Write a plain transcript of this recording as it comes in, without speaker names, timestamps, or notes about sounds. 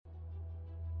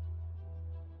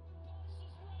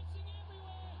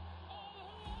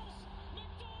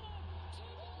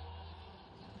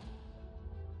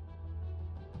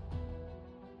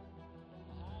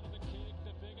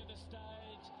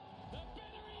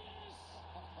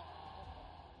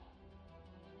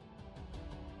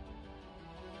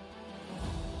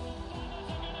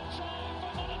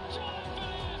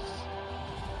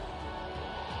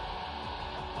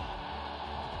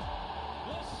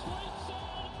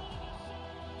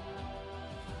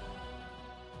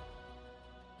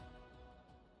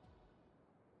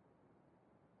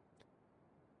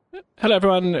Hello,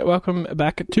 everyone. Welcome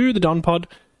back to the Don Pod.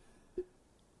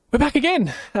 We're back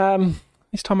again.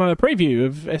 This time a preview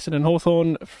of Essendon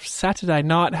Hawthorn Saturday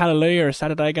night. Hallelujah, a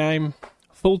Saturday game.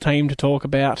 Full team to talk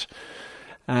about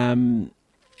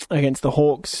against the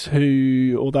Hawks,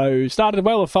 who, although started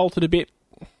well, have faltered a bit.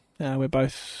 We're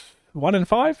both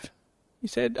 1-5, you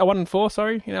said? 1-4,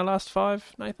 sorry, in our last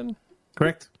 5, Nathan.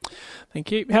 Correct.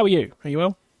 Thank you. How are you? Are you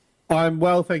well? I'm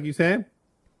well, thank you, Sam.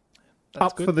 That's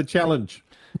Up good. for the challenge.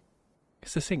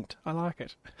 Succinct. I like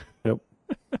it. Yep.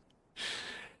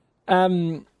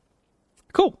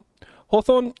 Cool.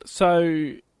 Hawthorn,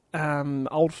 so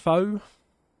old foe,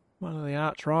 one of the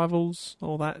arch rivals,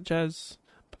 all that jazz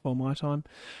before my time.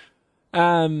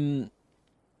 3-2.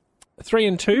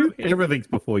 Everything's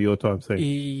before your time, Sam.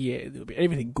 Yeah, there'll be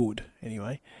everything good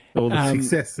anyway. All the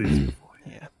successes before.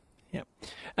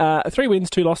 Yeah. 3 wins,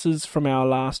 2 losses from our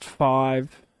last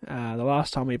 5. The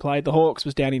last time we played the Hawks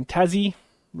was down in Tassie.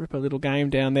 Ripper little game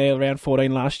down there, round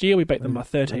 14 last year. We beat them by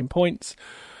 13 points.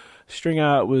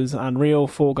 Stringer was unreal,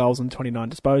 4 goals and 29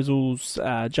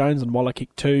 disposals. Jones and Waller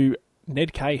kicked 2.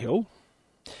 Ned Cahill,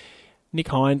 Nick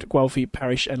Hind, Guelphy,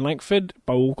 Parrish and Langford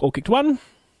all kicked 1.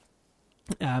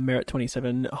 Merritt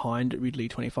 27, Hind, Ridley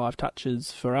 25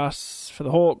 touches for us. For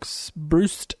the Hawks,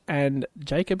 Bruce and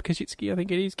Jacob Kosicki, I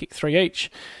think it is, kicked 3 each.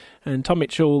 And Tom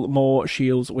Mitchell, Moore,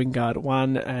 Shields, Wingard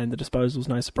 1, and the disposals,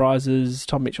 no surprises.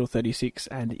 Tom Mitchell 36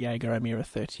 and Jaeger O'Meara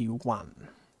 31.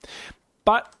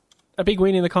 But a big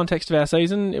win in the context of our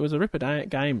season. It was a ripper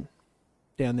game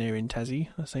down there in Tassie,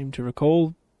 I seem to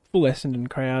recall. Full Essendon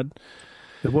crowd.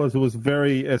 It was a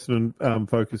very Essendon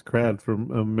focused crowd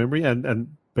from memory,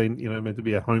 and been meant to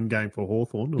be a home game for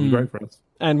Hawthorn. It was great for us.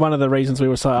 And one of the reasons we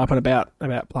were so up and about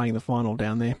playing the final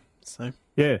down there. So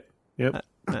yeah, yep.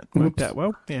 That worked out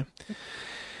well, yeah.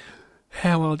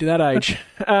 How well did that age?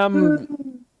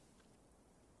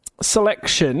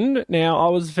 Selection. Now, I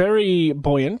was very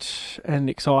buoyant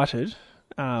and excited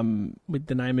with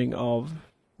the naming of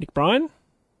Nick Bryan.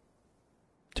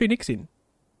 2 Nicks in.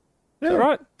 Yeah, Is that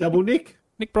right? Double Nick.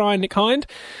 Nick Bryan, Nick Hind.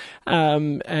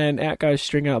 And out goes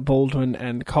Stringer, Baldwin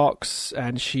and Cox,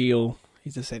 and Shield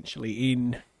is essentially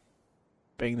in,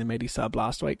 being the Medi sub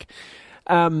last week.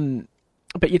 But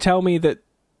you tell me that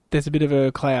there's a bit of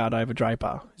a cloud over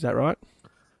Draper. Is that right?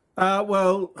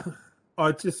 Well,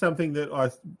 just something that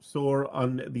I saw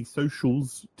on the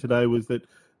socials today was that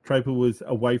Draper was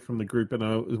away from the group, and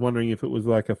I was wondering if it was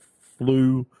like a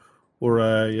flu or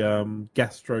a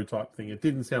gastro type thing. It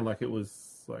didn't sound like it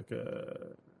was like a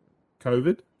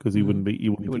COVID, because he wouldn't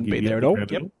be there at all.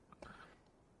 Yep.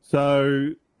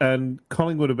 So, and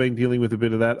Collingwood have been dealing with a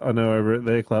bit of that, I know, over at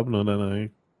their club, and I don't know.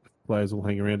 Players all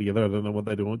hang around together. I don't know what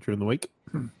they do during the week.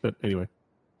 But anyway.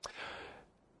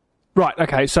 Right,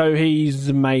 okay, so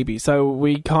he's maybe. So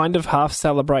we kind of half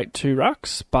celebrate 2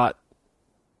 rucks, but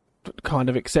kind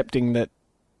of accepting that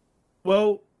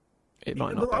it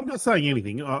might not be. I'm not saying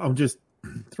anything. I'm just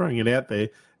throwing it out there.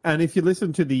 And if you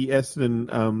listen to the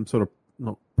Essendon sort of,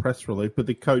 not press release, but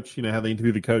the coach, how they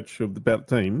interview the coach about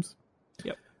the teams.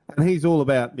 Yep. And he's all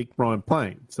about Nick Bryan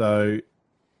playing. So...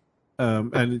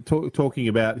 and talking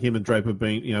about him and Draper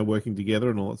being, working together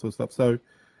and all that sort of stuff. So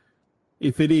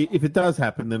if it does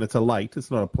happen, then it's a late. It's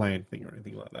not a planned thing or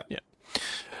anything like that. Yeah.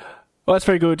 Well, that's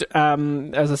very good.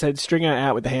 As I said, Stringer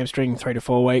out with the hamstring 3 to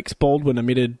 4 weeks. Baldwin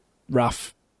admitted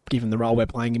rough, given the role we're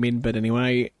playing him in, but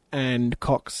anyway. And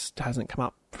Cox hasn't come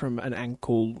up from a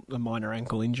minor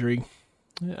ankle injury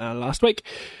last week.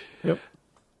 Yep.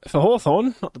 For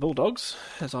Hawthorn, not the Bulldogs,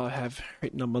 as I have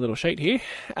written on my little sheet here.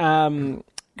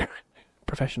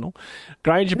 Professional.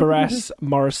 Granger, Barras,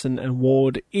 Morrison and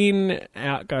Ward in.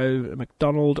 Out go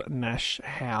McDonald, Nash,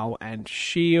 Howe and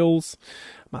Shields.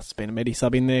 Must have been a Medi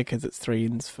sub in there because it's 3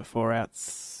 ins for 4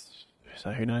 outs.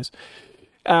 So who knows?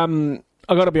 I've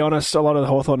got to be honest, a lot of the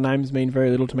Hawthorn names mean very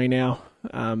little to me now.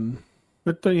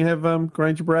 But don't you have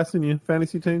Granger, Barras in your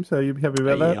fantasy team, so you'd be happy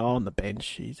about that? Yeah, on the bench,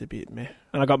 he's a bit meh.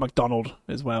 And I got McDonald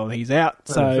as well, and he's out.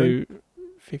 So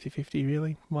 50-50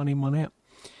 really. 1 in, 1 out.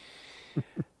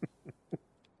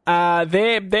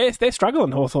 They're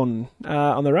struggling, Hawthorn,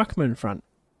 on the ruckman front.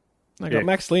 They got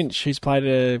Max Lynch, who's played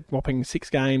a whopping 6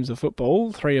 games of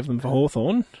football, 3 of them for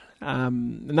Hawthorn,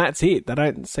 and that's it. They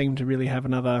don't seem to really have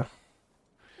another.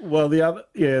 Well, the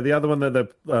other one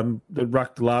that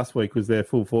rucked last week was their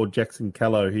full forward Jackson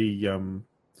Callow. He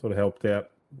sort of helped out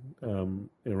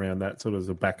around that sort of as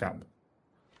a backup.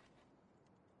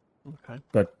 Okay,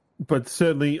 but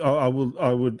certainly I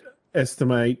would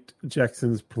estimate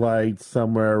Jackson's played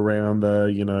somewhere around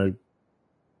the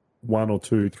 1 or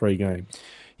 2, 3 games.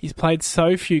 He's played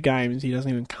so few games, he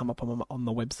doesn't even come up on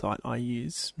the website I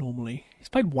use normally. He's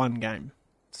played 1 game.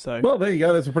 So Well, there you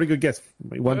go. That's a pretty good guess.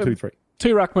 1, 2, 3.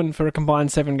 2 ruckmen for a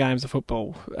combined 7 games of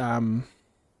football.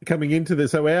 Coming into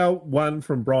this, so our 1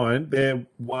 from Brian, they're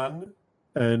 1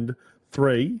 and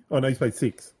 3. Oh, no, he's played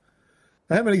 6.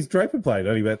 How many's Draper played?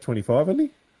 Only about 25, hasn't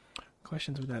he?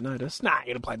 Questions without notice. Nah,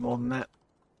 you'd have played more than that.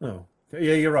 Oh,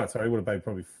 yeah, you're right. Sorry, he would have played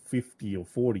probably 50 or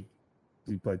 40.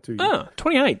 He played 2 years. Oh,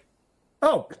 28.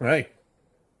 Oh, hey.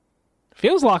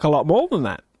 Feels like a lot more than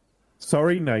that.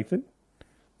 Sorry, Nathan.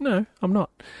 No, I'm not.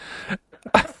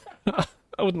 I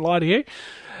wouldn't lie to you.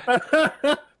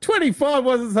 25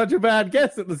 wasn't such a bad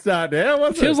guess at the start now,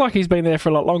 was it? Feels like he's been there for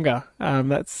a lot longer.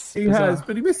 He has,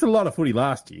 but he missed a lot of footy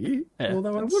last year. Yeah,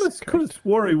 although I could have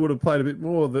swore he would have played a bit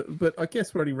more. But I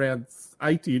guess we're only round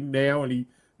 8 in now, and he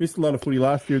missed a lot of footy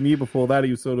last year. And the year before that,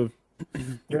 he was sort of...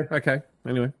 Yeah, okay.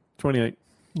 Anyway, 28.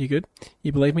 You good?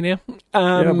 You believe me now?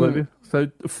 Yeah, I believe you.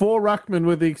 So 4 ruckmen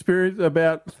with the experience,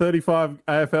 about 35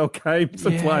 AFL games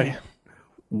to play.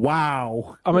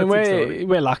 Wow. I mean,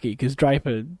 we're lucky because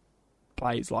Draper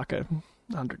plays like a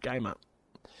 100-gamer.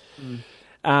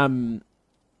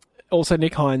 Also,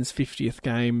 Nick Hines' 50th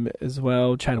game as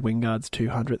well. Chad Wingard's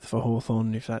 200th for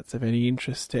Hawthorn, if that's of any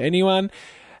interest to anyone.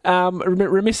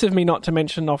 Remiss of me not to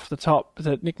mention off the top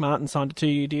that Nick Martin signed a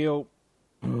 2-year deal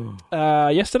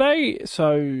yesterday.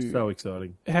 So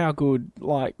exciting. How good.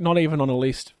 Like, not even on a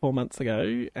list 4 months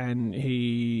ago, and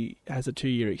he has a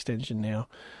 2-year extension now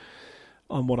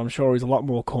on what I'm sure is a lot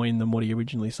more coin than what he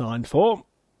originally signed for.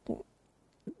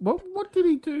 What did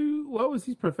he do? What was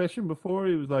his profession before?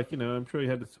 He was like, I'm sure he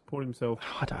had to support himself.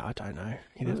 I don't know.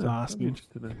 You'd have to ask him.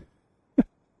 Interested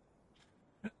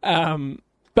in.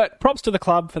 But props to the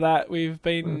club for that. We've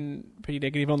been pretty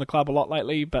negative on the club a lot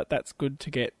lately, but that's good to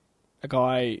get a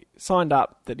guy signed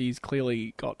up that he's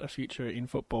clearly got a future in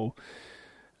football.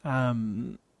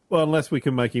 Well, unless we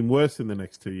can make him worse in the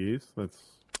next 2 years.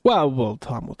 Well,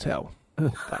 time will tell.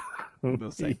 But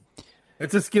we'll see.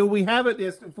 It's a skill we have at the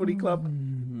Essendon Footy Club.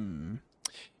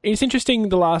 It's interesting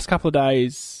the last couple of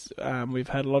days, we've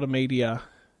had a lot of media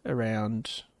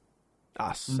around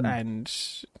us and,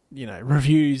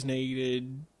 reviews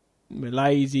needed. We're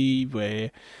lazy.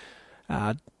 What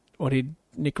did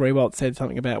Nick Rewalt said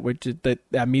something about that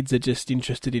our mids are just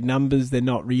interested in numbers. They're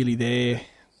not really there.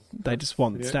 They just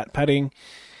want stat padding.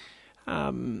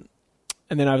 And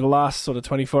then over the last sort of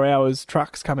 24 hours,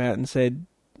 Trucks come out and said,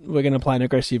 we're going to play an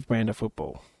aggressive brand of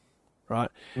football,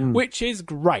 right? Which is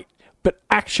great, but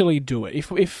actually do it.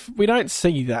 If we don't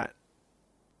see that,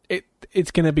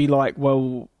 it's going to be like,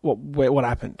 well, what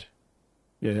happened?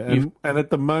 Yeah, and at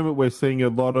the moment we're seeing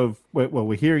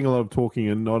we're hearing a lot of talking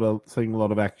and not seeing a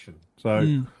lot of action.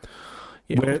 So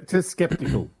we're just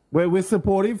sceptical. We're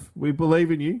supportive. We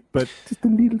believe in you, but just a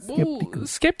little sceptical.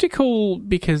 Sceptical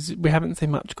because we haven't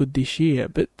seen much good this year,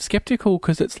 but sceptical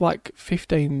because it's like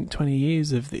 15, 20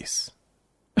 years of this.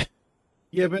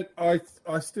 Yeah, but I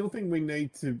still think we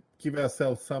need to give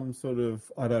ourselves some sort of,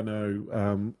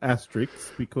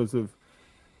 asterisks because of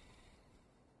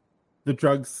the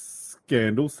drugs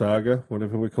scandal, saga,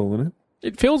 whatever we're calling it.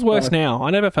 It feels worse now.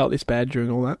 I never felt this bad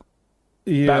during all that.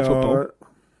 Yeah, bad football.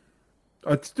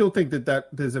 I still think that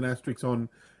there's an asterisk on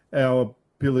our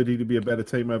ability to be a better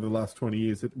team over the last 20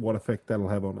 years, what effect that'll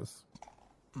have on us.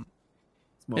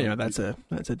 Yeah, that's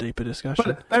a deeper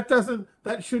discussion. But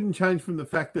that shouldn't change from the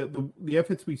fact that the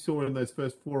efforts we saw in those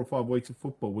first 4 or 5 weeks of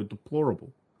football were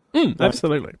deplorable.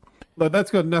 Absolutely. Like, that's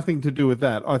got nothing to do with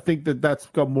that. I think that's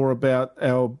got more about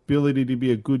our ability to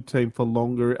be a good team for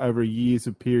longer over a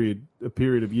period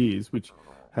of years, which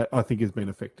I think has been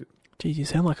affected. Geez, you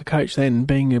sound like a coach then,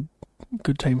 being a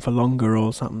good team for longer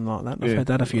or something like that. I've heard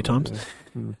that a few times.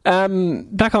 Yeah.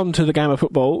 Back on to the game of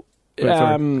football.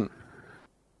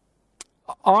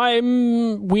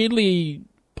 I'm weirdly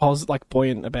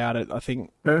buoyant about it. I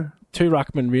think 2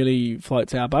 ruckmen really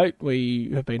floats our boat. We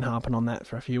have been harping on that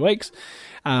for a few weeks.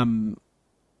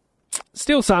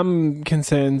 Still some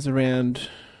concerns around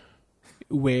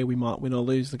where we might win or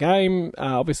lose the game.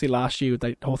 Obviously last year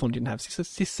Hawthorn didn't have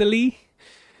Sicily.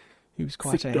 He was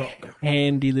quite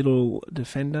handy little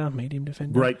defender, medium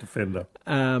defender. Great defender.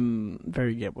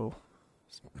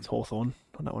 It's Hawthorn.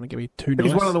 I don't want to get too nice.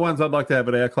 He's one of the ones I'd like to have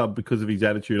at our club because of his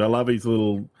attitude. I love he's got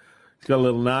a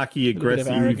little narky, aggressive.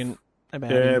 A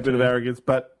bit of arrogance,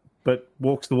 but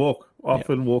walks the walk.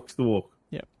 Often walks the walk.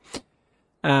 Yeah.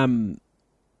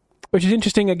 Which is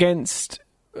interesting against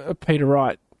Peter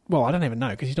Wright. Well, I don't even know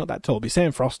because he's not that tall. It'd be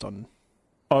Sam Frost on.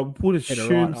 I would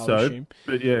assume so.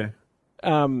 But yeah.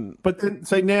 But then,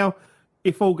 so now,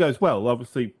 if all goes well,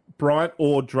 obviously Bryant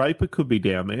or Draper could be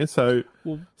down there. So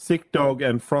Sick Dog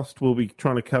and Frost will be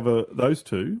trying to cover those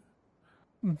two.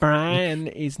 Brian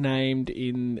is named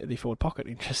in the forward pocket,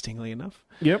 interestingly enough.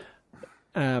 Yep.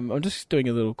 I'm just doing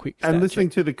a little quick And stat listening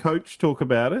check. to the coach talk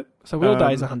about it. So Will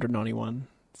Day's 191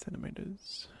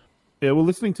 centimetres. Yeah, well,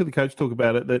 listening to the coach talk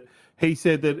about it, that he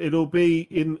said that it'll be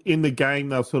in the game,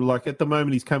 they'll sort of like, at the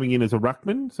moment he's coming in as a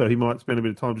ruckman, so he might spend a bit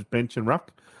of time just bench and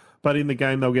ruck. But in the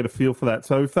game, they'll get a feel for that.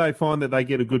 So if they find that they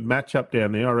get a good matchup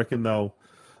down there, I reckon they'll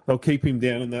keep him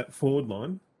down in that forward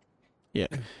line. Yeah.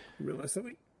 You realise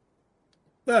something?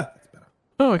 That's better.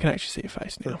 Oh, I can actually see your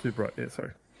face now. Not too bright. Yeah,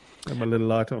 sorry. Got my little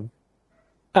light on.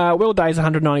 Will Day's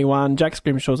 191, Jack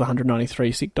Scrimshaw's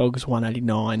 193, Sick Dog's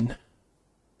 189.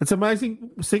 It's amazing.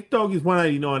 Sick Dog is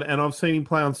 189, and I've seen him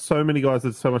play on so many guys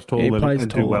that's so much taller and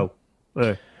do well.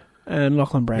 Yeah. And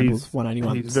Lachlan Bramble's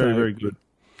 181. He's very, very good.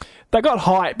 They got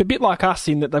height, but a bit like us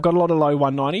in that they've got a lot of low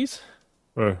 190s.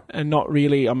 Oh. And not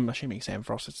really, I'm assuming Sam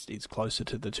Frost is closer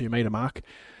to the 2 metre mark.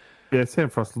 Yeah, Sam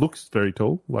Frost looks very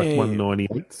tall, like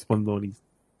 198s, 190s.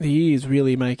 The ears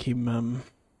really make him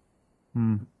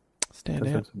stand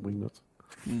out. Some wing nuts.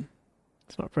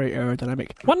 It's not very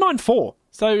aerodynamic. 194.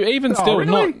 So even still,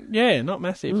 really? not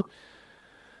massive.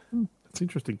 It's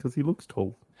interesting because he looks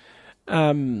tall.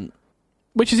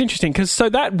 Which is interesting because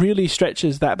that really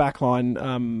stretches that back line.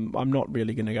 I'm not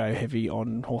really going to go heavy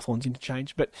on Hawthorn's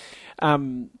interchange, but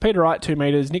Peter Wright 2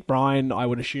 metres, Nick Bryan I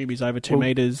would assume he's over 2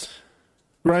 metres.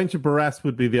 Granger Barras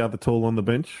would be the other tall on the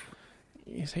bench.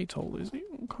 Is he tall? Is he?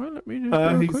 Okay, let me just do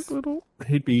a quick little.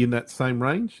 He'd be in that same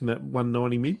range, in that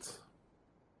 190 mids.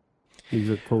 He's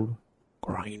a tall.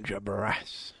 Granger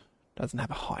Barras doesn't have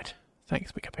a height.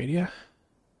 Thanks, Wikipedia.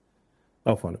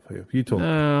 I'll find it for you. You talk.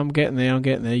 I'm getting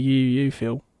there. You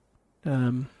Phil.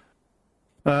 Granger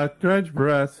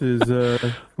Barras is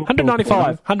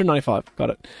 195. 195. Got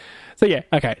it. So yeah,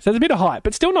 okay. So there's a bit of height,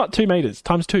 but still not 2 metres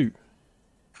times 2.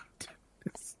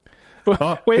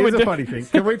 Here's a funny thing.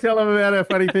 Can we tell them about our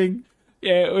funny thing?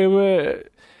 Yeah, we were.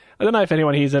 I don't know if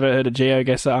anyone here's ever heard of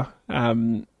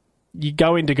GeoGuessr. You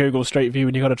go into Google Street View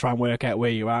and you've got to try and work out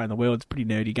where you are in the world. It's a pretty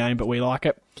nerdy game, but we like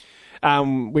it.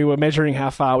 We were measuring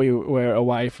how far we were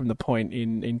away from the point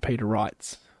in Peter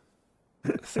Wright's.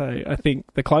 So I think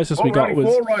the closest we got was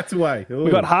 4 rights away. Ooh.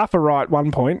 We got half a right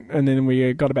 1 point, and then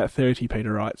we got about 30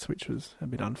 Peter Wrights, which was a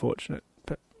bit unfortunate.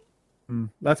 But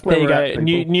that's where there you we're go. at,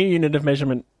 New unit of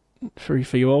measurement for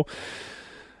you all.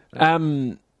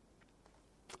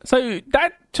 So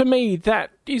that, to me,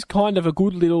 that is kind of a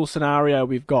good little scenario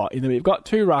we've got. In that we've got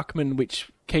 2 ruckmen,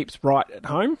 which keeps Wright at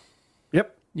home.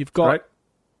 Yep. You've got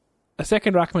a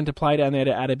second ruckman to play down there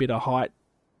to add a bit of height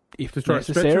if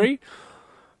necessary.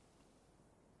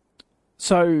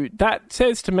 So that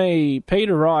says to me,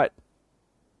 Peter Wright,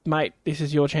 mate, this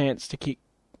is your chance to kick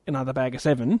another bag of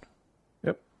 7.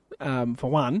 Yep. For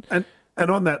one. And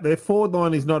on that, their forward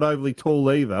line is not overly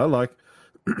tall either. Like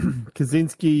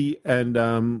Kaczynski and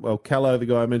Callow, the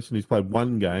guy I mentioned who's played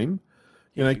 1 game.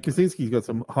 You know, Kaczynski's got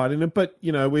some height in it, but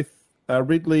you know, with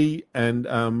Ridley and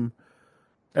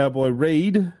our boy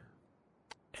Reid,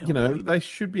 you know, they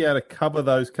should be able to cover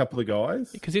those couple of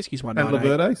guys. Kaczynski's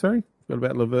 198. And Laverde, sorry. What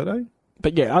about Laverde?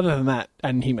 But yeah, other than that,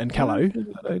 and him and Callow.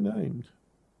 Who are they named?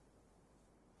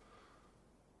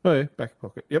 Oh yeah, back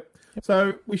pocket. Yep.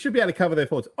 So we should be able to cover their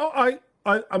forwards. I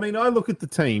mean, I look at the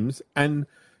teams and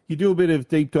you do a bit of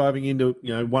deep diving into,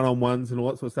 you know, one-on-ones and all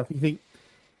that sort of stuff. You think,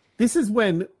 this is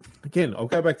when, again, I'll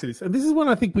go back to this, and this is when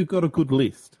I think we've got a good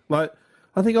list. Like,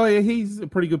 I think, oh yeah, he's a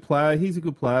pretty good player. He's a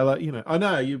good player. Like, you know, I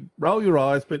know you roll your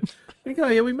eyes, but you think, oh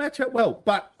yeah, we match up well.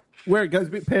 But where it goes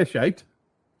a bit pear-shaped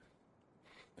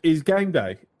is game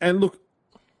day. And look,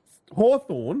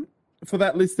 Hawthorn, for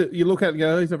that list that you look at and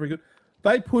go, oh, he's not very good.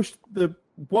 They pushed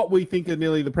what we think are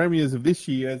nearly the premiers of this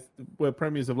year, as were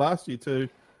premiers of last year, to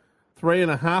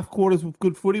 3.5 quarters of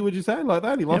good footy, would you say? Like, they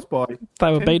only lost by...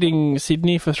 They were beating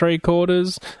Sydney for 3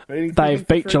 quarters. They've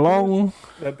beat Geelong.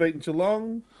 They've beaten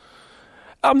Geelong.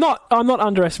 I'm not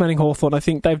underestimating Hawthorn. I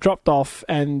think they've dropped off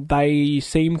and they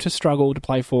seem to struggle to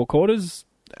play 4 quarters.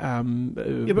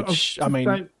 Which, I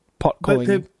mean, pot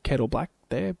calling kettle black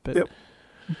there. But yep.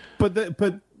 But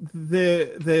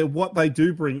they're what they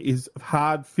do bring is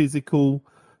hard, physical,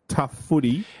 tough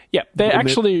footy. Yeah, they're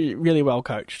actually really well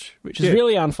coached, which is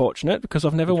really unfortunate because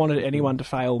I've never wanted anyone to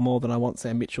fail more than I want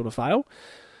Sam Mitchell to fail.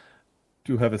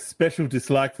 Do you have a special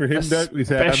dislike for him, don't we,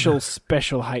 Sam?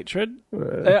 Special hatred.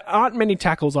 There aren't many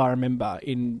tackles I remember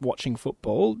in watching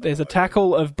football. There's a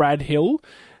tackle of Brad Hill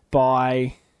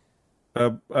by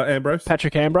Ambrose.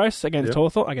 Patrick Ambrose against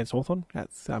Hawthorn.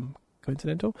 That's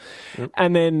coincidental. Yep.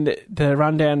 And then the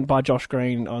rundown by Josh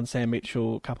Green on Sam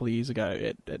Mitchell a couple of years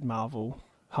ago at Marvel,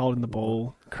 holding the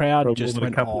ball. Crowd just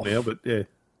went off. Now, but yeah.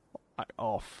 Like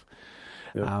off.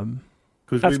 Yep.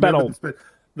 Because That's about all.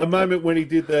 The moment when he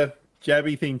did the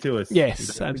jabby thing to us.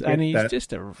 Yes, and he's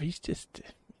just.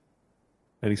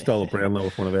 And he stole a Brownlow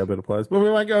off one of our better players. But we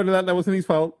won't go into that. That wasn't his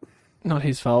fault. Not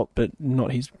his fault, but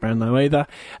not his Brownlow either.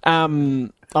 I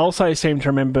also seem to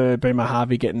remember Boomer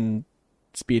Harvey getting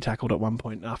spear tackled at one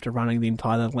point after running the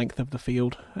entire length of the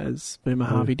field, as Boomer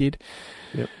Harvey did.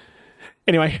 Yep.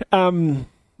 Anyway,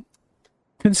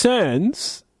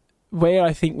 concerns where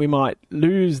I think we might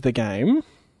lose the game.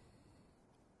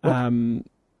 What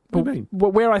do you mean?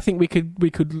 Where I think we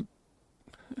could.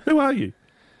 Who are you?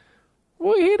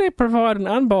 We're here to provide an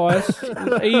unbiased,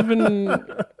 even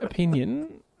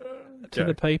opinion to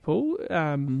the people.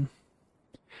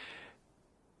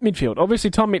 Midfield.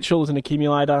 Obviously, Tom Mitchell is an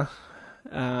accumulator,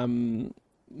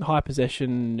 high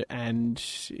possession, and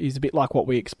is a bit like what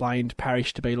we explained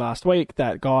Parrish to be last week,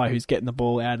 that guy who's getting the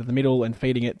ball out of the middle and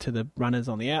feeding it to the runners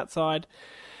on the outside.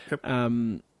 Yep.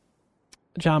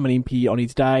 Jarman Impey on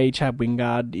his day. Chad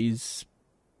Wingard is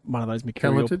one of those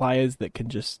mercurial players that can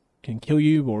kill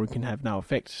you or can have no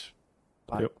effect.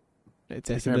 But it's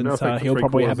Essendon, so he'll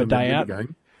probably have a day out.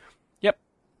 Yep.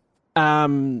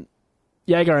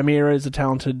 Jaeger O'Meara is a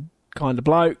talented kind of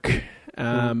bloke,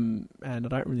 and I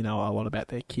don't really know a lot about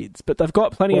their kids, but they've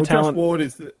got plenty of talent. Josh Ward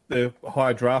is the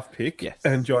high draft pick, yes,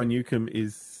 and John Newcomb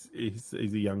is a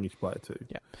youngish player too.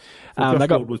 Yeah, so Josh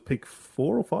Ward was pick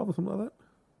 4 or 5 or something like that.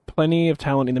 Plenty of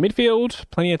talent in the midfield,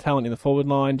 plenty of talent in the forward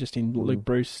line, just in Luke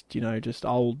Bruce, just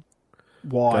old,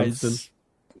 wise Gunston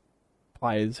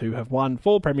players who have won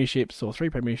 4 premierships or 3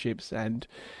 premierships, and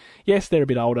yes, they're a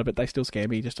bit older, but they still scare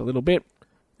me just a little bit.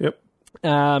 Yep.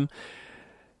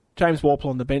 James Warple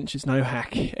on the bench is no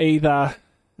hack either.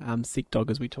 Sick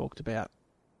Dog, as we talked about,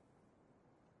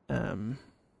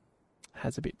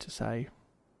 has a bit to say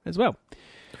as well.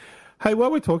 Hey, while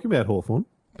we're talking about Hawthorn,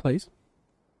 please.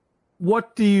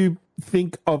 What do you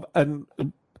think of, and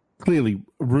clearly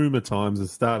rumour times are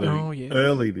starting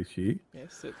early this year.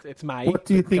 Yes, it's May. What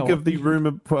do you think of the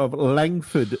rumour of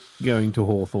Langford going to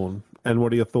Hawthorn, and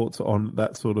what are your thoughts on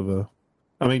that sort of a...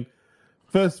 I mean,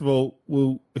 first of all,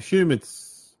 we'll assume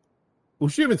it's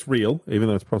real, even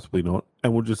though it's possibly not,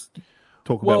 and we'll just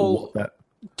talk about what that...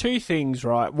 2 things,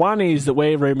 right? One is that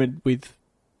we're rumoured with...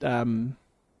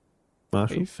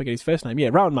 Marshall? I forget his first name. Yeah,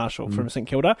 Rowan Marshall from St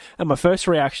Kilda. And my first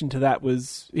reaction to that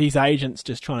was his agent's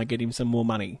just trying to get him some more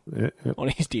money on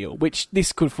his deal, which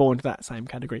this could fall into that same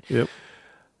category. Yep.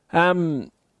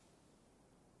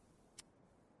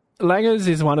 Langers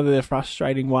is one of the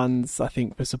frustrating ones, I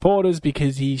think, for supporters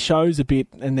because he shows a bit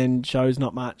and then shows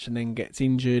not much and then gets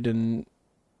injured. And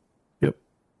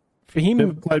for him...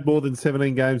 Never played more than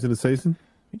 17 games in a season.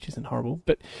 Which isn't horrible.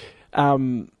 But for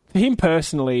him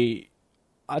personally...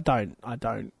 I don't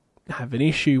have an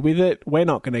issue with it. We're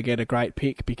not going to get a great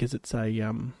pick because it's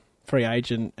a free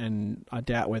agent, and I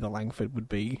doubt whether Langford would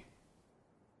be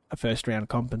a first round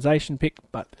compensation pick.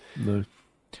 But no,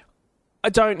 I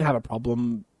don't have a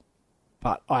problem,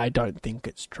 but I don't think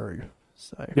it's true.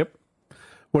 So yep.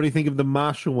 What do you think of the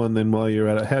Marshall one then? While you're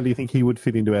at it, how do you think he would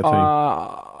fit into our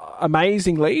team?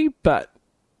 Amazingly, but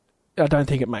I don't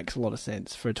think it makes a lot of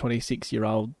sense for a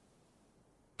 26-year-old.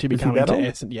 To be coming to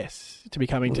Essendon, yes. To be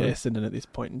coming to Essendon at this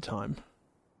point in time.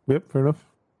 Yep, fair enough.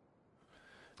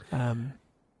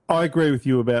 I agree with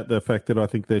you about the fact that I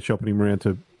think they're shopping him around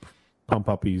to pump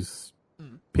up his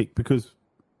pick because,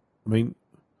 I mean,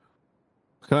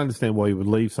 I can understand why you would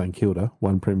leave St Kilda,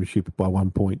 1 premiership by 1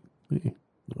 point. Yeah,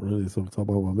 not really sort of top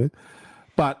by 1 bit.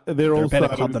 But they're also... a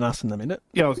better club than us in the minute.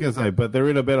 Yeah, I was going to say, but they're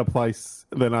in a better place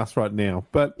than us right now.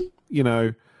 But,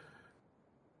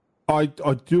 I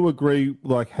do agree,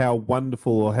 like, how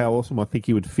wonderful or how awesome I think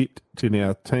he would fit to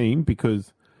our team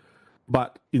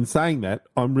but in saying that,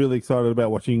 I'm really excited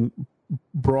about watching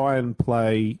Brian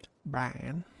play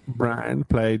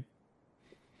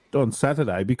on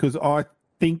Saturday because I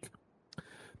think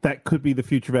that could be the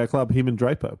future of our club, him and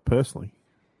Draper, personally.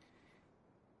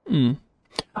 I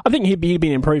think he'd be an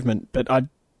improvement, but I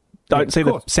don't see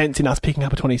the sense in us picking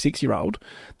up a 26-year-old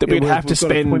that we'd have to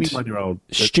spend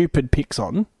stupid picks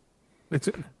on. That's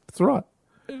right.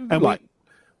 And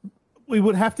we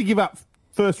would have to give up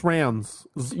first rounds.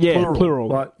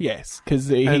 Plural. Yes, because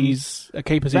he's a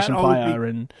key position player.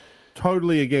 And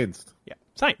totally against. Yeah,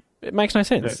 same. It makes no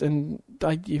sense. Yeah. And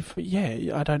I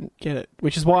don't get it.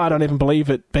 Which is why I don't even believe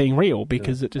it being real,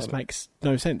 because it just makes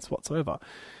no sense whatsoever.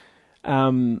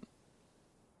 I'd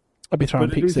be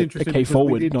throwing picks at a key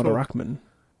forward, not a ruckman.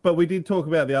 But we did talk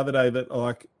about the other day that,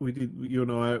 you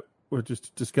and I were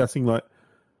just discussing,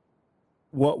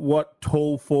 what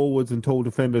tall forwards and tall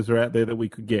defenders are out there that we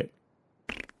could get.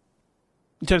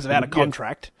 In terms of out of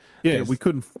contract. Yeah, we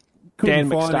couldn't Dan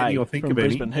find McStay any or think from of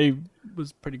Brisbane, any. who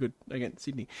was pretty good against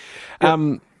Sydney.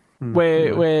 Yep.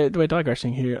 We're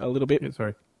digressing here a little bit. Yeah,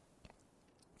 sorry.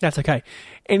 That's okay.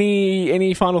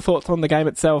 Any final thoughts on the game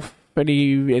itself?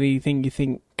 Anything you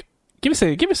think? Give us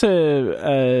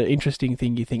a interesting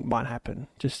thing you think might happen.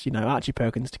 Just Archie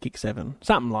Perkins to kick 7,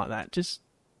 something like that. Just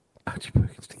Archie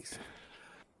Perkins to kick 7.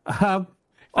 That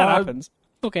happens.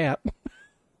 Look out.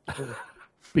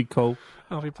 Big call.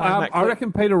 I'll be playing that I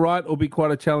reckon Peter Wright will be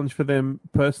quite a challenge for them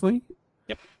personally.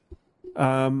 Yep.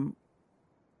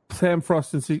 Sam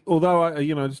Frost and although I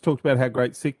just talked about how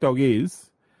great Sick Dog is.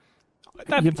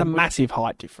 That's a massive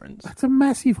height difference. That's a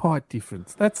massive height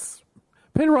difference.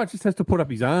 Peter Wright just has to put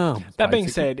up his arms. That being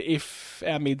said, if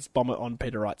our mids bomb it on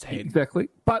Peter Wright's head. Exactly.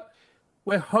 But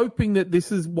we're hoping that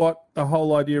this is what the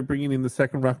whole idea of bringing in the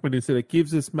second ruckman is, that it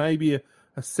gives us maybe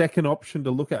a second option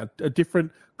to look at, a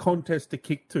different contest to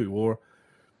kick to. Or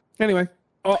anyway,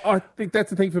 I think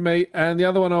that's the thing for me. And the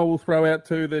other one I will throw out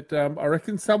too, that I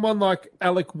reckon someone like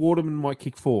Alec Waterman might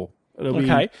kick 4.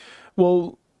 Okay.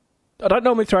 Well, I don't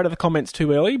normally throw to the comments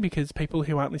too early because people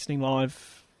who aren't listening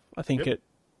live, I think I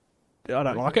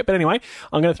don't like it. But anyway,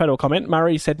 I'm going to throw to a comment.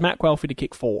 Murray said Matt Guelphy to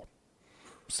kick 4.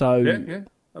 So yeah,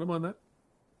 I don't mind that.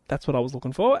 That's what I was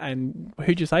looking for. And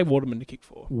who'd you say? Waterman to kick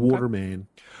 4. Waterman.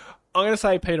 Okay. I'm going to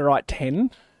say Peter Wright 10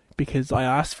 because I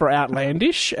asked for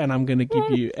outlandish and I'm going to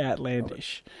give you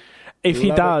outlandish. If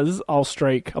he does, I'll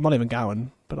streak. I'm not even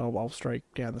going, but I'll streak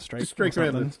down the street. Just streak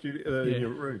around the studio, in your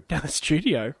room. Down the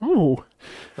studio. Ooh.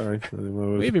 Sorry.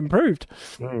 We've improved.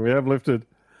 Oh, we have lifted.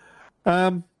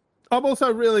 I'm also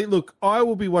I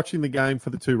will be watching the game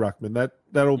for the 2 ruckmen.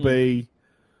 That'll be...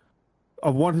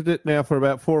 I've wanted it now for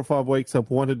about 4 or 5 weeks. I've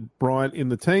wanted Bryant in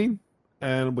the team,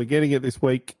 and we're getting it this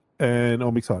week, and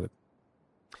I'm excited.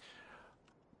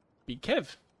 Big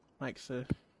Kev makes a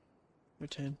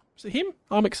return. Is it him?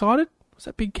 I'm excited. Was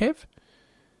that Big Kev?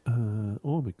 I'm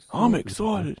excited. I'm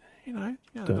excited. You know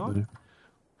the guy.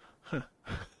 Huh.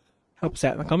 Help us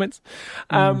out in the comments.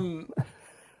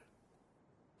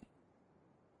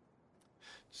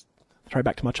 Just throw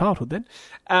back to my childhood then.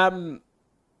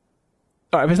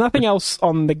 All right, if there's nothing else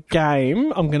on the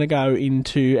game, I'm going to go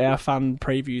into our fun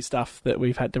preview stuff that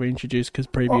we've had to introduce because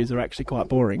previews are actually quite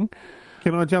boring.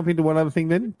 Can I jump into one other thing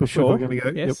then? Before we're going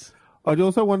to go? Yes. Yep. I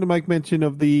also wanted to make mention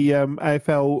of the the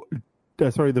VFL,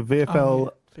 the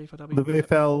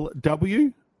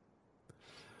VFLW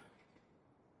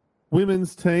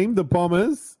women's team, the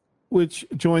Bombers, which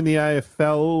joined the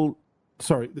AFL.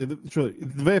 Sorry, the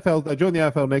VFL. They joined the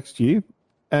AFL next year,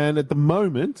 and at the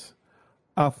moment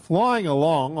are flying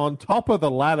along on top of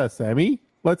the ladder. Sammy,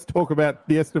 let's talk about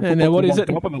the Essendon football. And what is it?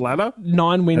 Top of the ladder.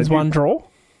 9 wins, 1 draw.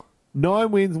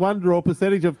 9 wins, 1 draw,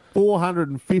 percentage of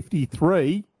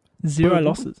 453. 0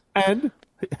 losses. And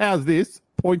how's this?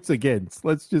 Points against.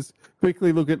 Let's just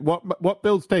quickly look at what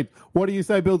builds teams. What do you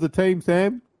say builds a team,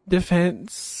 Sam?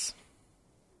 Defence.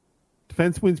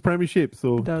 Defence wins premierships.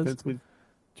 Or does. Defence wins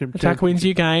Attack wins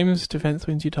you games. Defence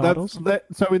wins you titles.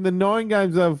 So in the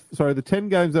 10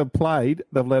 games I've played,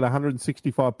 they've let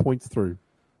 165 points through.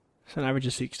 It's an average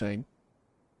of 16.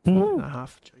 And a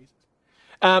half. Jesus.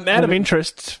 Out of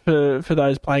interest for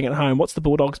those playing at home, what's the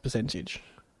Bulldogs' percentage?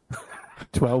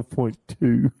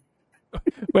 12.2.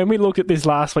 When we looked at this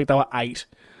last week, they were 8.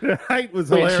 8 was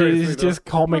hilarious. Which is just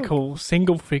comical.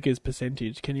 Single figures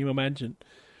percentage. Can you imagine?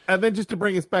 And then just to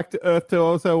bring us back to earth, too, I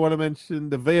also want to mention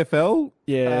the VFL.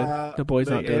 Yeah, the boys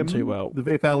aren't doing too well. The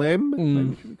VFLM,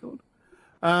 maybe it should be called.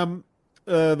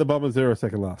 The Bombers are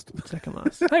second last. Second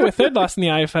last. Hey, we're third last in the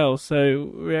AFL,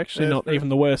 so we're actually not even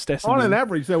the worst Essendon. On an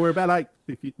average, so we're about 8th.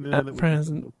 At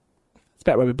present. It's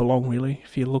about where we belong, really,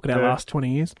 if you look at our last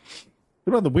 20 years.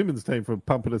 We're on the women's team for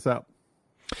pumping us up.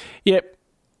 Yep,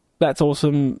 that's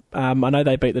awesome. I know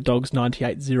they beat the Dogs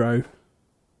 98-0 a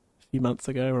few months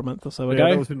ago or a month or so ago.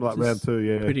 Yeah, that was in round 2,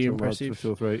 yeah. Pretty impressive.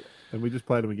 2 or 3. And we just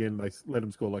played them again. They let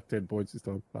them score 10 points this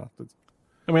time. Bastards.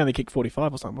 And we only kicked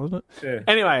 45 or something, wasn't it? Yeah.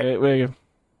 Anyway, we're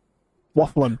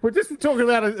waffling. We're just talking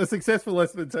about a successful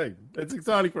Essendon team. It's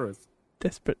exciting for us.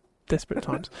 Desperate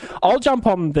times. I'll jump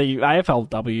on the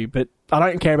AFLW, but I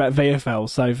don't care about VFL,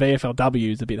 so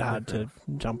VFLW is a bit hard to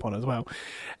jump on as well.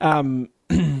 So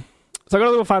I got a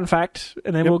little fun fact,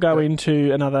 and then we'll go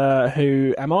into another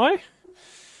Who Am I?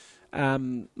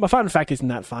 My fun fact isn't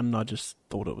that fun. I just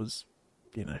thought it was,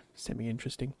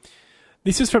 semi-interesting.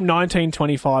 This is from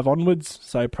 1925 onwards,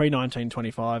 so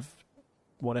pre-1925,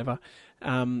 whatever.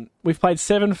 We've played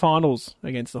 7 finals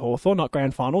against the Hawthorn, not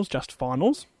grand finals, just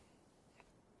finals.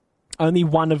 Only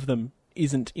one of them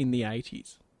isn't in the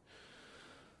 80s.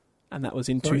 And that was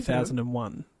in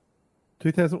 2001.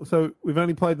 2000. So we've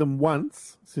only played them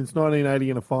once since 1980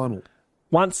 in a final.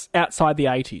 once outside the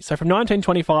 80s. So from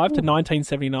 1925 to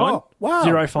 1979, Oh, wow,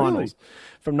 0 finals. really?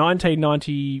 From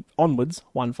 1990 onwards,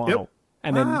 1 final. Yep.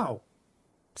 And Wow. then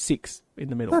 6 in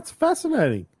the middle. That's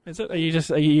fascinating. Is it? Are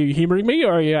you humouring me,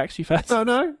 or are you actually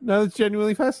fascinated? No, that's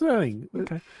genuinely fascinating.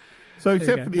 Okay. So you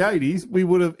except go. for the 80s, we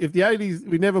would have, if the 80s,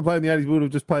 we never played in the 80s, we would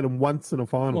have just played them once in a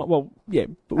final. Well, yeah,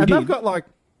 but we And did. they've got like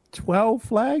 12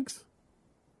 flags.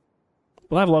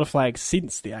 Well, they have a lot of flags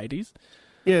since the 80s.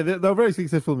 Yeah, they were very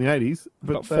successful in the 80s.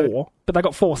 They've got 4, but they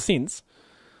got 4 since.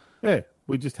 Yeah,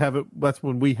 we just have it. That's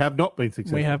when we have not been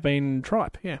successful. We have been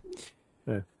tripe, yeah.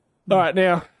 Yeah. All right,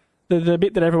 now, the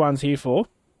bit that everyone's here for.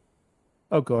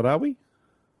 Oh, God, are we?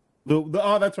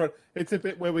 Oh, that's right. It's a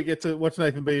bit where we get to watch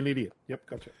Nathan be an idiot. Yep,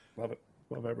 gotcha. Love it.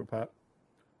 My favourite part.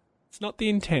 It's not the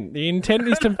intent. The intent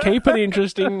is to keep it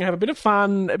interesting, have a bit of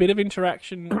fun, a bit of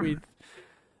interaction with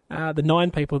the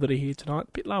 9 people that are here tonight.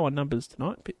 A bit low on numbers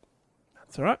tonight.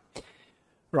 That's all right.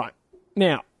 Right.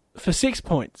 Now, for 6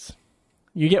 points,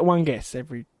 you get 1 guess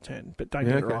every turn, but don't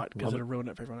get it right because it'll ruin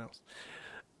it for everyone else.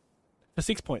 For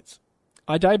 6 points,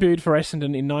 I debuted for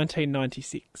Essendon in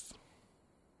 1996.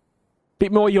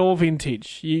 Bit more your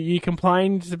vintage. You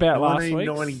complained about last week.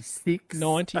 1996.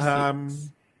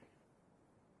 96.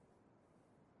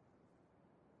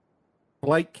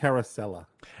 Blake Caracella.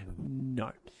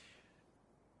 No.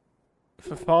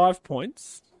 For 5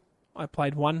 points, I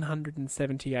played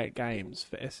 178 games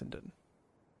for Essendon.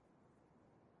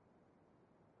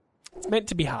 It's meant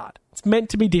to be hard. It's meant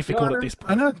to be difficult at this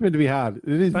point. I know it's meant to be hard.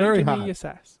 It is Don't very give hard. me your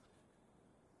sass.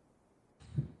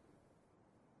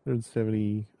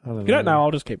 170. I don't know. If you don't know, I'll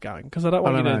just keep going because I don't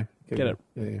want you to get it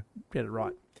Yeah. get it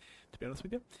right, to be honest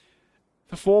with you.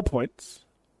 For 4 points,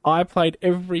 I played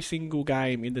every single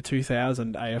game in the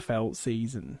 2000 AFL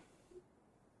season,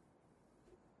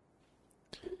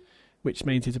 which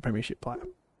means he's a premiership player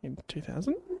in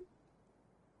 2000.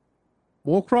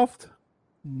 Warcroft?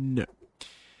 No.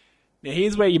 Now,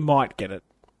 here's where you might get it.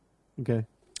 Okay.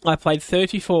 I played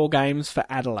 34 games for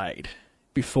Adelaide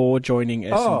before joining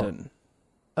Essendon.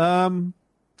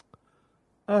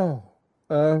 No,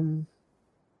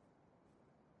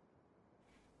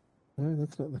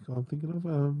 that's not the guy I'm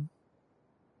thinking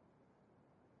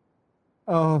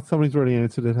of. Somebody's already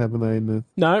answered it, haven't they?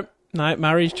 No,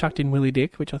 Murray's chucked in Willie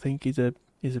Dick, which I think is a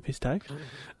piss take.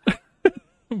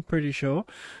 I'm pretty sure.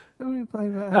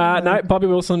 No, Bobby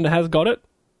Wilson has got it.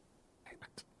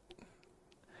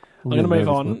 I'm going to move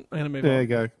on. There you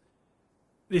go.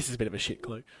 This is a bit of a shit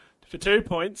clue. For 2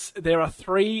 points, there are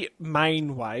 3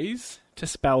 main ways to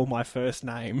spell my first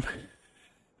name.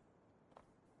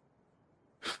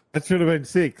 That should have been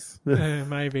 6.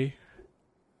 Maybe.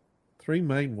 3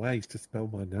 main ways to spell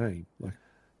my name.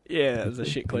 Yeah, that was a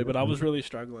shit clue, but I was really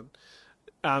struggling.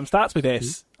 Starts with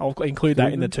S. I'll include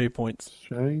that in the 2 points.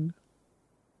 Shane?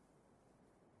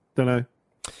 Don't know.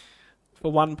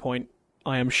 For 1 point,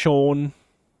 I am Sean.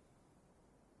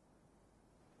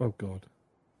 Oh, God.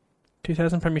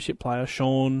 2000 Premiership player,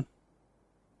 Sean.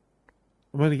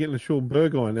 I'm only getting a Sean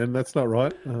Burgoyne, and that's not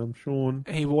right. Sean.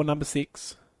 He wore number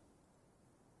 6.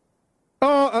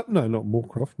 Oh, no, not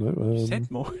Moorcroft, no. You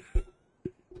said more.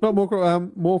 Not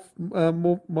Moorcroft,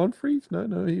 Monfries?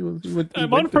 No, he was...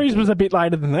 Monfries was a bit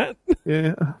later than that.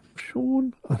 Yeah.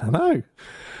 Sean? I don't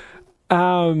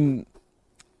know.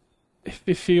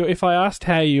 If I asked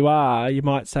how you are, you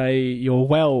might say you're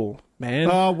well, man.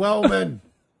 Oh, Wellman.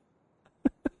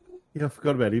 Yeah, I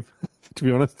forgot about him, to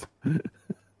be honest.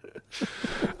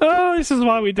 Oh, this is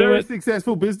why we do Very it.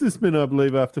 successful businessman, I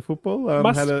believe, after football.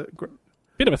 Had a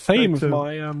bit of a theme of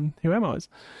my Who Am I's.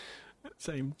 It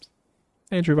seems.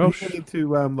 Andrew Welsh. I'm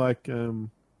not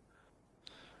going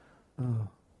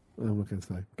to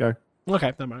say. Go.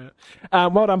 Okay, don't worry.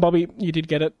 Well done, Bobby. You did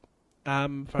get it.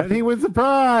 And he wins the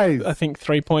prize. I think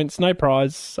 3 points. No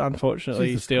prize,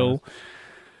 unfortunately, Jesus still. Christ.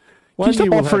 You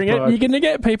stop offering it. You're going to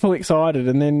get people excited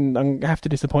and then I have to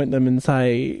disappoint them and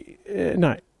say,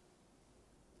 no.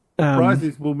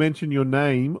 Prizes will mention your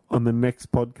name on the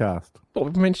next podcast. Well,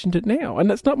 we've mentioned it now,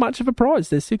 and it's not much of a prize.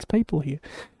 There's 6 people here.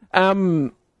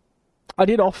 I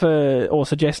did offer or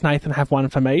suggest Nathan have one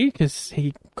for me because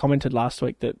he commented last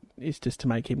week that it's just to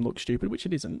make him look stupid, which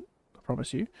it isn't, I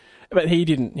promise you. But he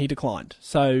didn't. He declined.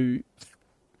 So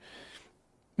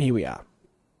here we are.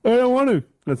 I don't want to.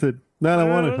 I said, no, I don't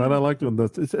want to. I don't like doing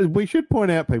this. We should point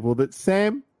out, people, that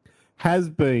Sam has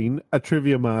been a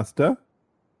trivia master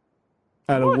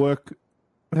at a work.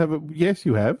 Yes,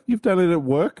 you have. You've done it at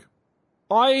work.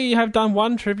 I have done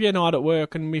one trivia night at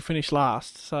work and we finished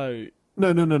last, so...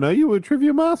 No. You were a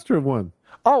trivia master of one.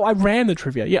 Oh, I ran the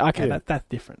trivia. Yeah, okay, yeah. That's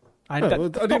different.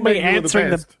 That's not me answering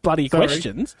the bloody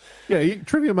questions. Yeah,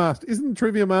 trivia master. Isn't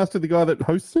trivia master the guy that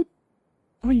hosts it?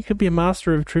 Well, you could be a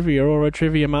master of trivia or a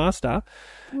trivia master.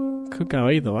 Could go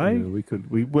either way. Yeah, we could.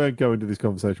 We won't go into this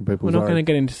conversation, people. We're not going to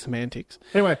get into semantics.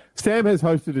 Anyway, Sam has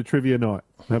hosted a trivia night.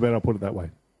 How about I put it that way?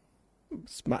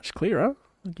 It's much clearer.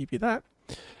 I'll give you that.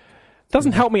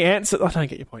 Doesn't help me answer. I don't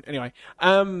get your point. Anyway,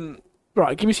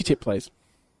 right. Give us your tip, please.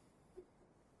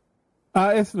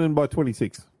 Essendon by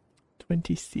 26.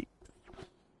 26.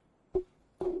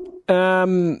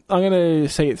 I'm going to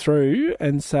see it through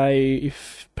and say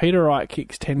if Peter Wright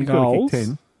kicks 10 goals,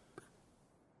 10.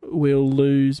 we'll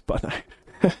lose by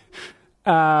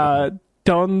no.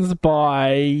 Dons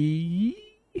by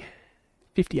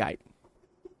 58.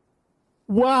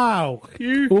 Wow.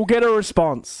 We'll get a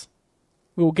response.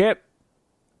 We'll get...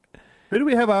 Who do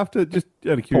we have after, just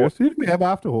out of curiosity, who do we have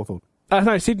after Hawthorn?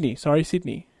 No, Sydney. Sorry,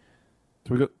 Sydney.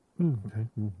 So we got... Okay.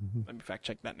 Let me fact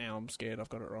check that now. I'm scared I've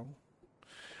got it wrong.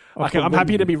 I'm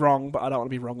happy to be wrong, but I don't want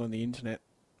to be wrong on the internet.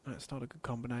 That's not a good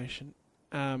combination.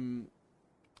 Hawthorn,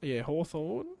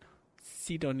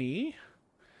 Sydney,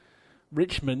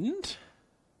 Richmond,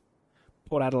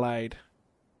 Port Adelaide.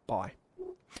 Bye.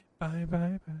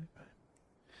 Bye.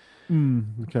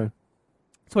 Okay.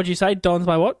 So what did you say? Dons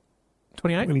by what?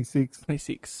 28? 26.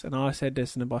 26. And I said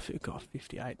Essendon by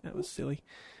 58. That was silly.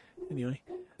 Anyway.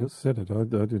 You said it. I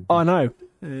did. I know.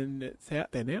 And it's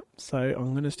out there now. So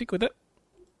I'm going to stick with it.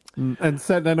 And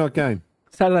Saturday night game.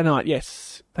 Saturday night,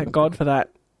 yes. Thank God for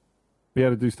that. Be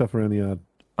able to do stuff around the yard.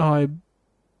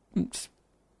 It's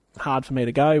hard for me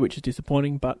to go, which is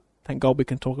disappointing, but thank God we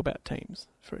can talk about teams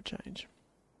for a change.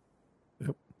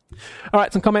 Yep. All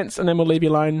right, some comments, and then we'll leave you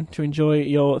alone to enjoy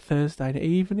your Thursday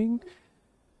evening.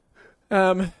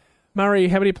 Murray,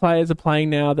 how many players are playing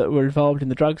now that were involved in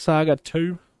the drug saga?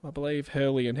 2, I believe.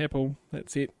 Hurley and Heppel.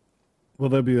 That's it. Well,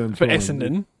 they'll be on for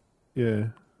Essendon. Yeah.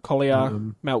 Collier,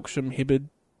 Melksham, Hibbard.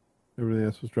 Everything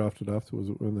else was drafted afterwards,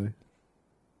 weren't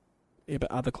they? Yeah, but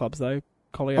other clubs, though.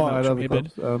 Collier, Melksham,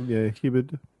 Hibbard.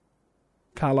 Hibbard.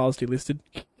 Carlisle's delisted.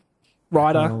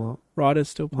 Ryder's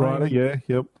still playing. Ryder, yeah,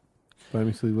 yep.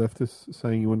 Famously left us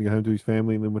saying he wanted to go home to his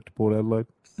family and then went to Port Adelaide.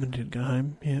 And didn't go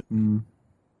home, yeah.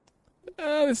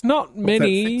 There's not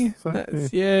many. That,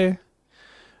 yeah.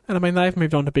 And I mean, they've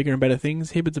moved on to bigger and better things.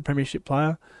 Hibbard's a premiership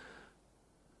player.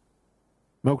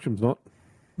 Melksham's not.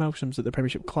 Melksham's at the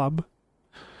premiership club.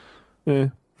 Yeah.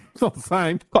 It's not the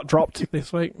same. Got dropped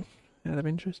this week out of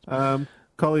interest.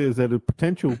 Collier's at a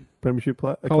potential premiership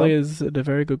club. Collier's at a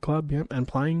very good club, yeah, and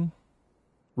playing.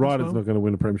 Ryder's not going to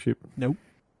win a premiership. Nope.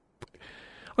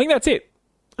 I think that's it.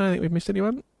 I don't think we've missed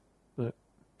anyone. No.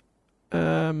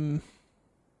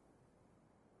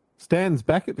 Stan's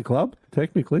back at the club,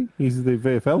 technically. He's the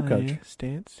VFL coach. Yeah,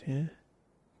 Stans, yeah.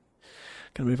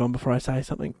 Going to move on before I say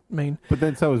something mean. But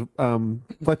then so is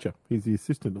Fletcher. He's the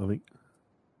assistant, I think.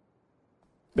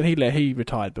 But he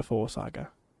retired before Saga.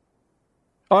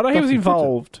 Oh, no, he was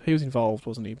involved. Fletcher. He was involved,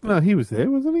 wasn't he? No, he was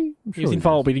there, wasn't he? He was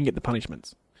involved, but he didn't get the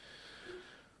punishments.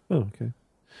 Oh, okay.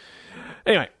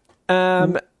 Anyway,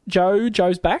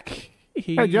 Joe's back.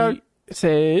 Hey, Joe.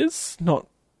 Says, don't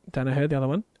know her, the other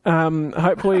one.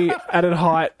 Hopefully added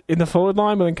height in the forward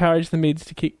line will encourage the mids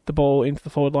to kick the ball into the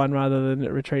forward line rather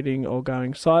than retreating or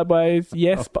going sideways.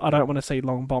 Yes, but I don't want to see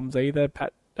long bombs either.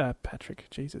 Patrick,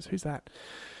 Jesus, who's that?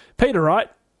 Peter Wright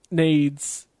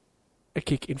needs a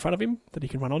kick in front of him that he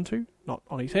can run onto, not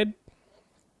on his head.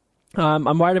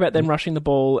 I'm worried about them rushing the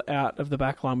ball out of the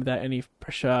back line without any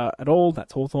pressure at all.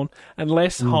 That's Hawthorn.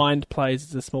 Unless Hind plays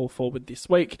as a small forward this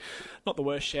week. Not the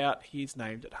worst shout. He's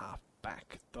named at half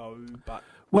back, though. But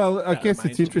well, I guess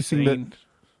it's interesting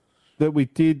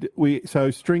that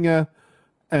so Stringer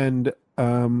and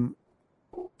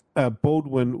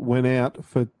Baldwin went out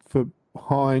for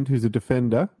Hind, who's a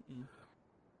defender,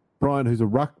 Brian, who's a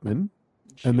ruckman,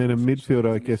 and then a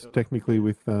midfielder, I guess, technically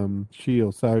with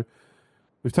Shield. So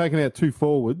we've taken out 2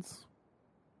 forwards.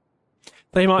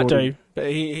 They might do, but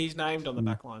he's named on the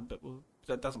back line, but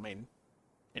that doesn't mean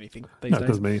anything these days. It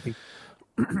doesn't mean anything.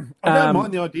 I don't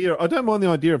mind the idea. I don't mind the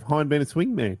idea of Hind being a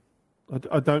swingman.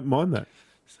 I don't mind that.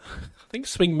 I think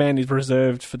swingman is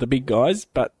reserved for the big guys,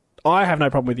 but I have no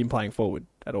problem with him playing forward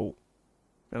at all.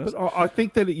 But I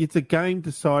think that it's a game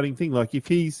deciding thing. Like if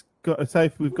he's got, say,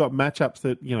 if we've got matchups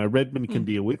that Redmond can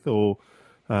deal with, or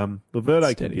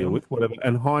Laverde can deal with, whatever,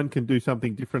 and Hind can do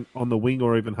something different on the wing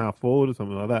or even half forward or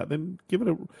something like that, then give it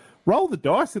a roll the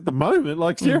dice at the moment.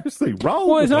 Like seriously, roll.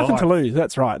 Well, there's nothing to lose.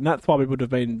 That's right, and that's why we would have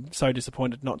been so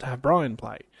disappointed not to have Brian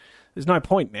play. There's no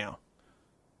point now.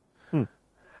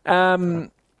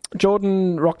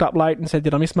 Jordan rocked up late and said,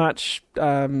 "Did I miss much?"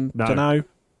 No. Don't know.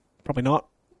 Probably not.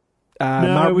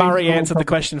 Murray answered the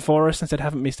question for us and said,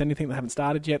 "Haven't missed anything. They haven't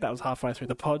started yet." That was halfway through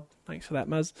the pod. Thanks for that,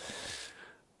 Muzz.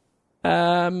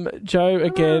 Joe,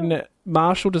 again,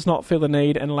 Marshall does not feel the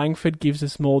need, and Langford gives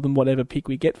us more than whatever pick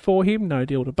we get for him. No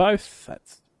deal to both.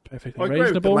 That's perfectly I agree with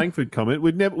the reasonable. Langford comment.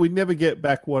 We'd never get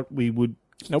back what we would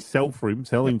sell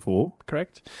him for.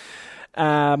 Correct.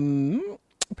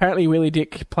 Apparently, Willie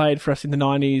Dick played for us in the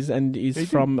 90s and is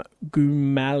from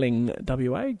Goomalling,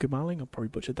 WA. Goomalling, I probably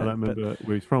butchered that. I don't remember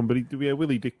where he's from, but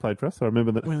Willie Dick played for us. I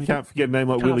remember that. Can't forget a name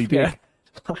like Willie Dick.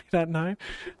 Like that name.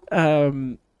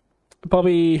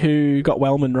 Bobby, who got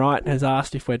Wellman right, has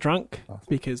asked if we're drunk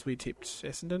because we tipped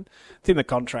Essendon. It's in the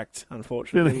contract,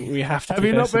 unfortunately. We have to. Have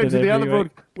you not been to the other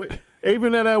board?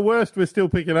 Even at our worst, we're still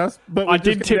picking us. But I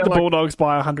did tip the Bulldogs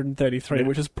by 133,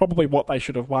 which is probably what they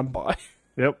should have won by.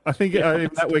 Yep, I think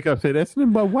that week I said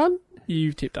Essendon by 1.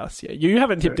 You've tipped us, yeah. You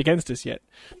haven't tipped against us yet.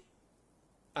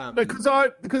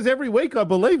 Because every week I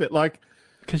believe it,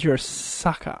 because you're a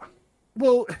sucker.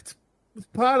 Well, it's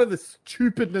part of the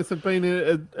stupidness of being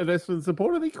an Essendon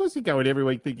supporter. Of course, you go in every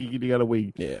week thinking you're going to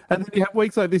win, yeah. And then you have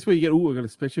weeks like this where you get, we've got a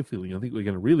special feeling. I think we're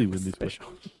going to really win this week.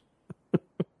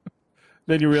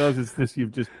 Then you realise it's this. You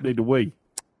just need to wee.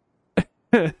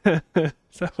 Is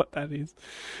that what that is?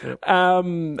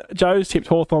 Yep. Joe's tipped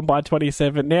Hawthorn by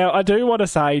 27. Now, I do want to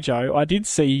say, Joe, I did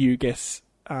see you guess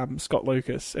Scott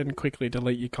Lucas and quickly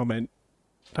delete your comment.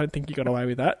 Don't think you got away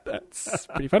with that. That's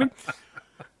pretty funny.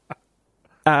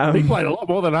 He played a lot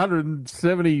more than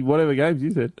 170 whatever games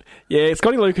you said. Yeah,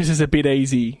 Scotty Lucas is a bit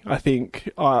easy, I think.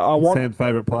 I want Sam's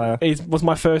favourite player. He was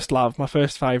my first love, my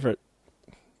first favourite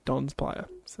Don's player.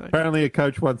 So. Apparently, a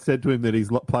coach once said to him that he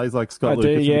plays like Scott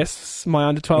Lucas. I do, yes. My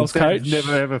under-12s coach. He's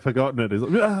never, ever forgotten it. He's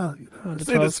like,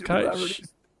 under-12s coach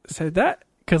said that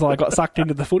because I got sucked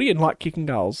into the footy and liked kicking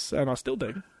goals, and I still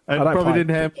do. And I probably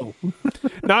didn't handle.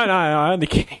 No, I only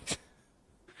kicked.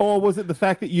 Or was it the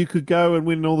fact that you could go and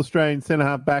win an All-Australian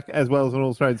centre-half back as well as an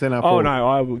All-Australian centre-half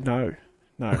forward? No.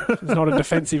 There's not a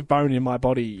defensive bone in my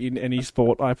body in any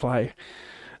sport I play.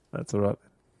 That's all right.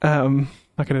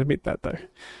 I can admit that, though.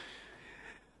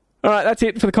 All right, that's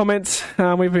it for the comments.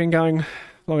 We've been going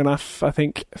long enough, I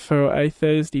think, for a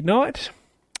Thursday night.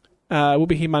 We'll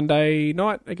be here Monday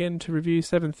night again to review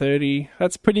 7:30.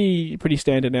 That's pretty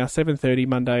standard now. 7:30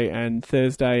 Monday and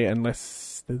Thursday,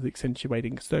 unless there's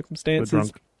accentuating circumstances. We're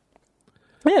drunk.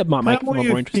 Yeah, it might make it a more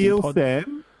interesting feel, pod.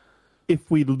 Sam,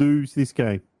 if we lose this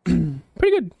game?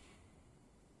 Pretty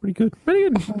good.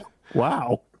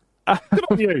 Wow. Good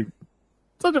on you.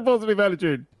 Such a positive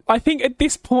attitude. I think at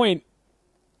this point,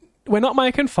 we're not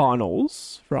making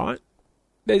finals, right?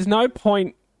 There's no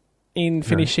point in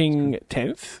finishing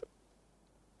 10th.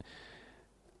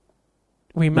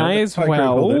 We may as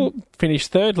well finish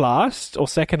third last or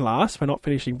second last. We're not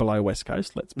finishing below West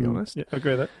Coast, let's be honest. Yeah, I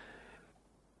agree with that.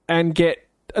 And get,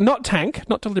 not tank,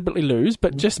 not deliberately lose,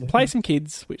 but just play some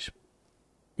kids, which,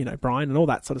 Brian and all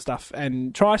that sort of stuff,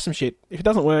 and try some shit. If it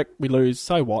doesn't work, we lose,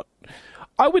 so what?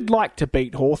 I would like to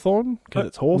beat Hawthorn, because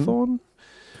it's Hawthorn.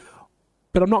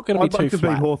 But I'm not going to be too flat. I'd like to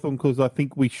beat Hawthorn because I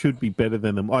think we should be better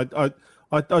than them. I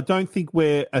don't think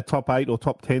we're a top 8 or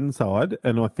top 10 side,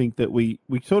 and I think that we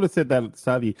sort of said that at the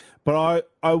start of the year. But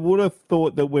I would have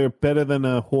thought that we're better than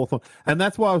a Hawthorn. And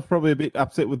that's why I was probably a bit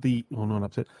upset with not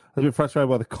upset. I was a bit frustrated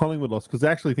by the Collingwood loss because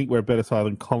I actually think we're a better side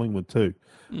than Collingwood too.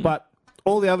 But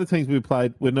all the other teams we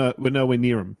played, we're nowhere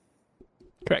near them.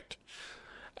 Correct.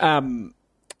 I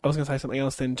was going to say something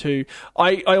else then too.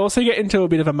 I also get into a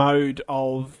bit of a mode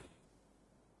of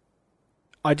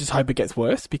I just hope it gets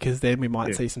worse because then we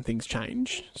might see some things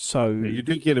change. So you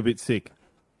do get a bit sick.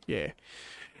 Yeah.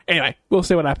 Anyway, we'll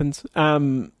see what happens.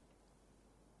 That's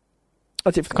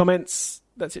it for the comments.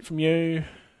 That's it from you.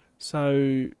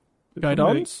 So go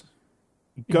Dons.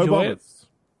 Go Bombers.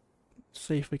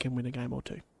 See if we can win a game or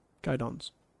two. Go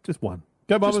Dons. Just one.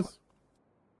 Go Bombers.